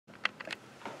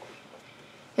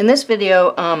In this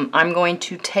video, I'm going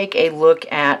to take a look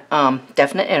at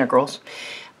definite integrals.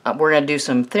 We're going to do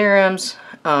some theorems.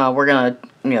 We're going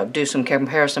to do some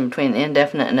comparison between an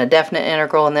indefinite and a definite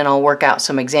integral, and then I'll work out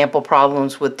some example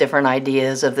problems with different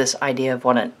ideas of this idea of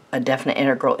what a definite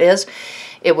integral is.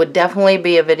 It would definitely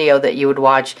be a video that you would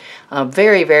watch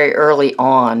very, very early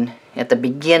on at the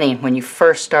beginning when you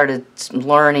first started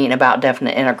learning about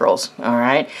definite integrals.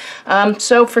 Alright,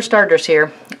 so for starters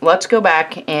here, let's go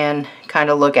back and kind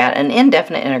of look at an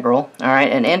indefinite integral.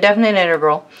 Alright, an indefinite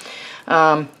integral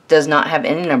does not have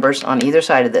any numbers on either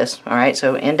side of this. Alright,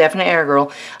 so indefinite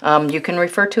integral, you can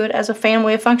refer to it as a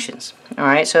family of functions.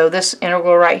 Alright, so this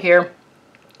integral right here,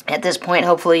 at this point,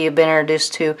 hopefully you've been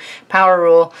introduced to power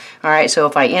rule. Alright, so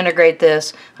if I integrate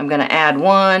this, I'm going to add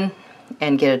 1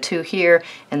 and get a 2 here,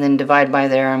 and then divide by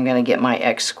there, I'm going to get my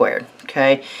x squared.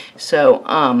 Okay,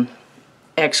 so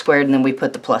x squared, and then we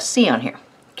put the plus c on here.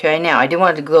 Okay, now I do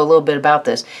want to go a little bit about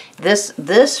this.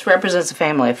 This represents a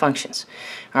family of functions.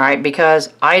 Alright,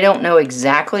 because I don't know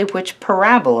exactly which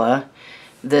parabola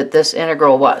that this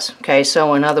integral was. Okay,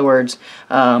 so in other words,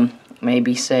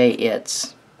 maybe say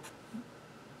it's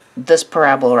this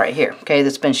parabola right here, okay,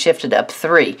 that's been shifted up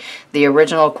 3. The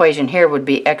original equation here would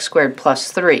be x squared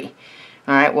plus 3.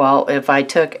 Alright, well, if I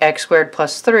took x squared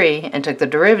plus 3 and took the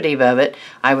derivative of it,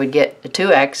 I would get a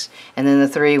 2x, and then the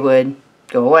 3 would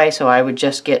go away, so I would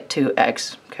just get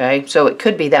 2x. Okay, so it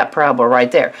could be that parabola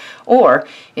right there. Or,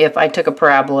 if I took a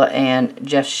parabola and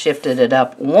just shifted it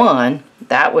up 1,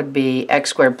 that would be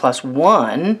x squared plus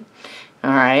 1.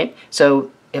 Alright,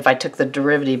 so if I took the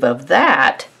derivative of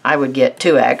that, I would get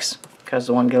 2x, because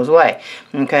the 1 goes away.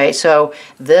 Okay, so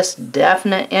this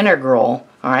definite integral,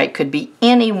 alright, could be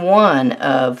any one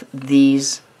of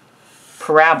these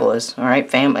parabolas,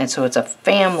 alright, and so it's a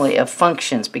family of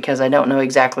functions because I don't know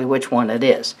exactly which one it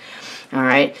is.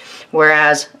 Alright,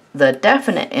 whereas the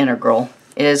definite integral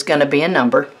is going to be a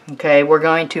number. Okay, we're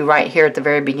going to, right here at the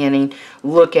very beginning,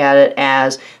 look at it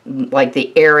as like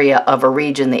the area of a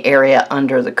region, the area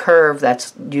under the curve.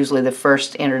 That's usually the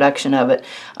first introduction of it.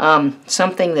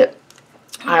 Something that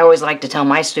I always like to tell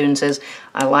my students is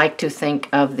I like to think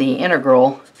of the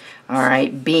integral,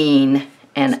 alright, being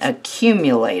an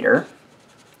accumulator.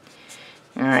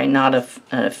 Alright, not an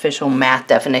official math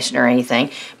definition or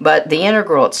anything, but the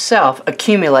integral itself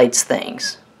accumulates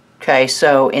things. Okay,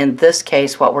 so in this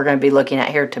case, what we're going to be looking at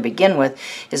here to begin with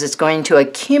is it's going to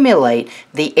accumulate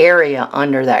the area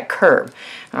under that curve.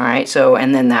 Alright, so,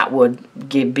 and then that would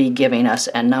be giving us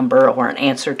a number or an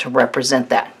answer to represent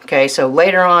that. Okay, so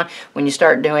later on, when you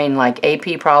start doing like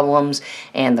AP problems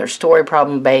and they're story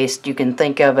problem based, you can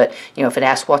think of it, if it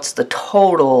asks what's the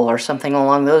total or something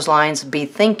along those lines, be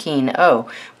thinking, oh,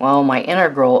 well, my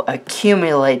integral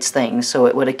accumulates things, so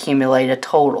it would accumulate a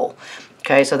total.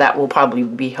 Okay, so that will probably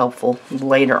be helpful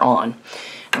later on.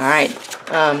 Alright,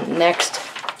 next,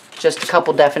 just a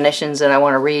couple definitions that I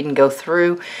want to read and go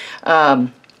through.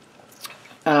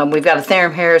 We've got a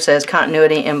theorem here. It says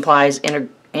continuity implies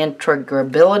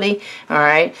integrability.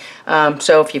 Alright,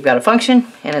 so if you've got a function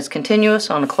and it's continuous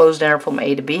on a closed interval from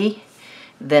a to b,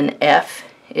 then f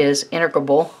is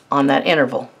integrable on that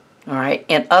interval. Alright,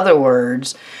 in other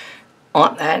words,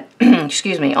 on that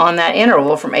on that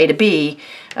interval from a to b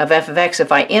of f of x,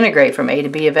 if I integrate from a to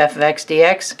b of f of x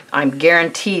dx, I'm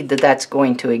guaranteed that that's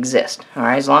going to exist.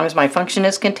 Alright, as long as my function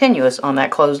is continuous on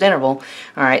that closed interval,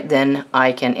 alright, then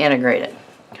I can integrate it.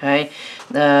 Okay,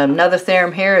 another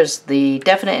theorem here is the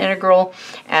definite integral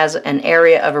as an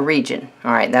area of a region.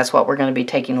 Alright, that's what we're going to be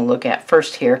taking a look at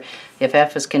first here. If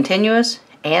f is continuous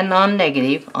and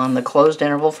non-negative on the closed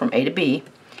interval from a to b,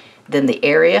 then the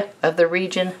area of the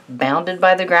region bounded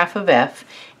by the graph of f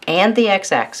and the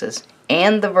x-axis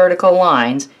and the vertical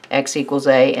lines x equals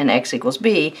a and x equals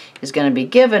b is going to be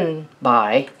given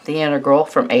by the integral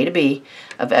from a to b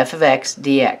of f of x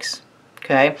dx.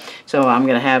 Okay, so I'm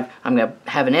going to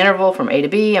have an interval from a to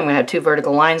b. I'm going to have two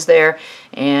vertical lines there,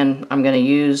 and I'm going to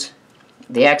use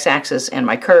the x-axis and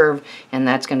my curve, and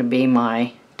that's going to be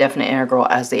my definite integral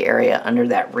as the area under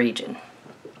that region.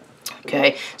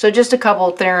 Okay, so just a couple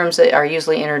of theorems that are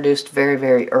usually introduced very,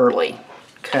 very early.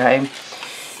 Okay,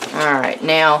 alright,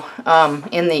 now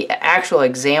in the actual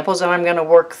examples that I'm going to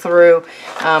work through,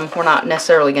 we're not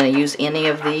necessarily going to use any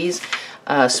of these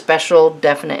special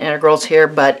definite integrals here,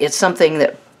 but it's something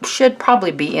that should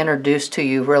probably be introduced to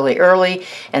you really early,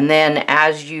 and then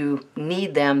as you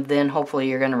need them, then hopefully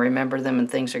you're going to remember them and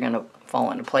things are going to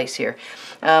fall into place here.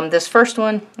 This first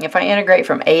one, if I integrate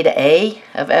from a to a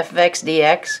of f of x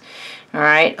dx,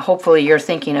 alright, hopefully you're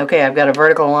thinking, okay, I've got a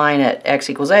vertical line at x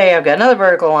equals a, I've got another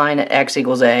vertical line at x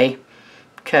equals a.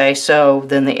 Okay, so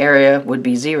then the area would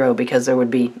be 0 because there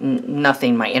would be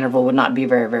nothing. My interval would not be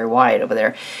very, very wide over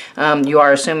there. You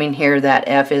are assuming here that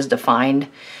f is defined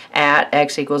at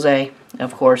x equals a,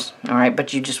 of course, all right,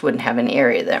 but you just wouldn't have any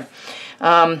area there.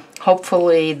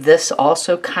 Hopefully this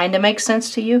also kind of makes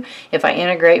sense to you. If I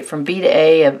integrate from b to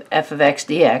a of f of x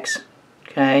dx,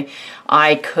 okay,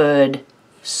 I could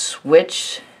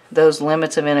switch those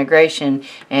limits of integration,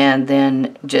 and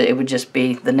then it would just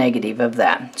be the negative of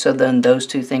that. So then those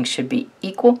two things should be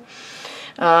equal.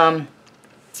 And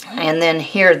then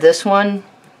here, this one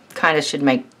kind of should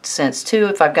make sense too.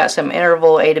 If I've got some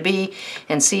interval a to b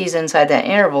and c is inside that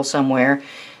interval somewhere,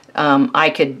 I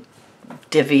could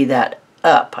divvy that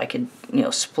up. I could,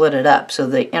 split it up. So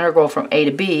the integral from a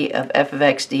to b of f of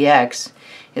x dx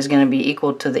is going to be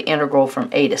equal to the integral from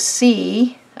a to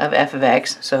c of f of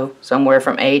x, so somewhere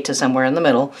from a to somewhere in the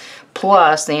middle,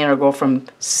 plus the integral from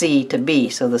c to b,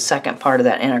 so the second part of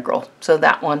that integral. So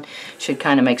that one should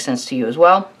kind of make sense to you as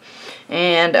well.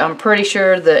 And I'm pretty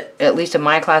sure that, at least in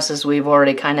my classes, we've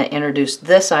already kind of introduced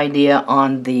this idea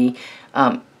on the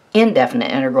indefinite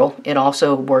integral. It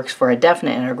also works for a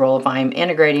definite integral. If I'm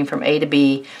integrating from a to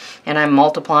b and I'm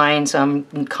multiplying some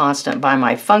constant by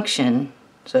my function,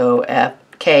 so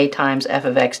k times f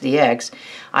of x dx,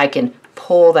 I can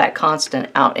pull that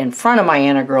constant out in front of my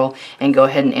integral and go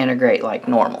ahead and integrate like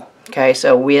normal. Okay,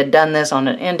 so we had done this on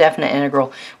an indefinite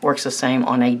integral, works the same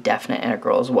on a definite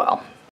integral as well.